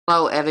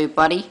Hello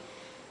everybody,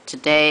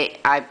 today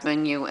I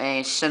bring you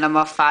a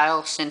cinema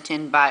file sent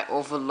in by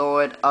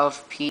Overlord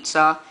of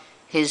Pizza.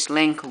 His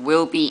link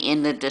will be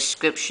in the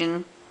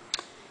description.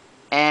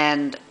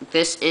 And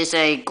this is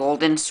a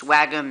golden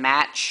SwaGGeR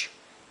match.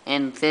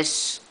 In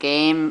this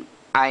game,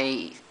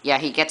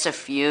 he gets a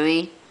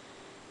Fury.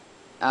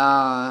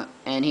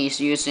 And he's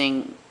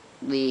using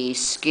the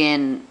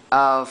skin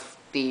of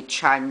the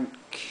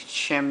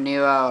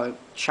Chimera,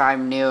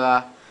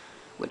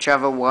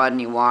 whichever one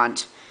you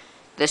want.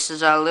 This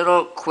is a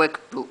little quick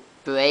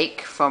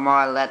break from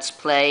our Let's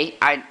Play.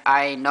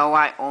 I know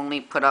I only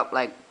put up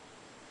like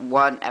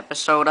one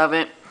episode of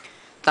it.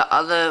 The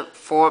other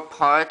 4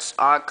 parts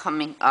are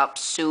coming up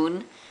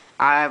soon.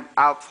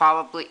 I'll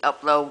probably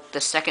upload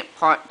the second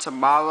part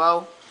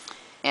tomorrow.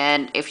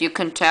 And if you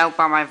can tell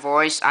by my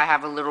voice, I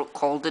have a little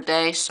cold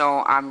today,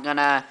 so I'm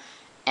gonna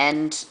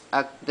end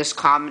this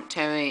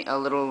commentary a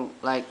little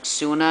like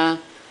sooner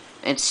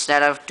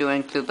instead of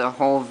doing through the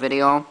whole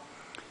video.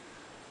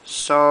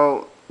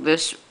 So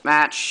this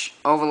match,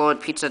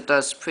 Overlord Pizza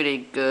does pretty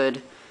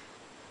good.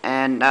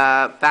 And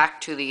back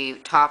to the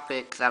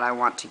topic that I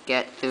want to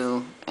get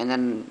through and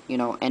then,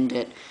 end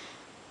it.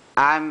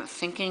 I'm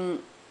thinking,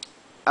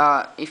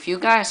 if you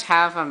guys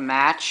have a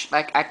match,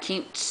 like I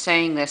keep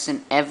saying this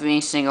in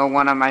every single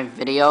one of my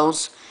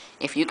videos,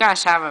 if you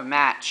guys have a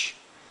match,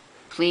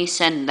 please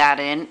send that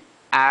in.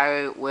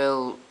 I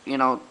will,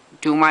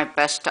 do my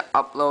best to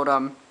upload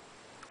them,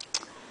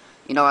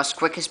 as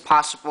quick as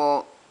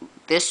possible.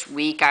 This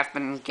week I've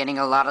been getting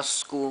a lot of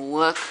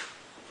schoolwork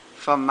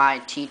from my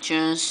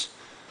teachers,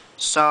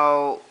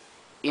 so,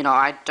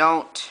 I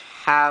don't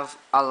have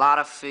a lot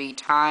of free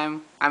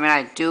time. I mean,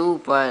 I do,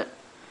 but,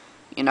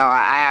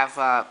 I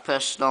have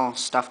personal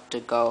stuff to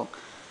go,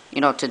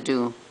 to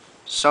do.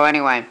 So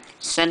anyway,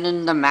 send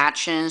in the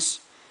matches.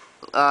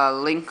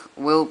 Link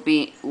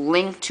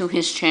to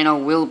his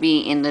channel will be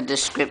in the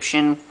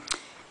description.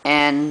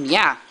 And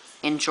yeah,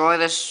 enjoy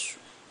this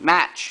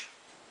match.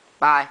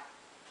 Bye.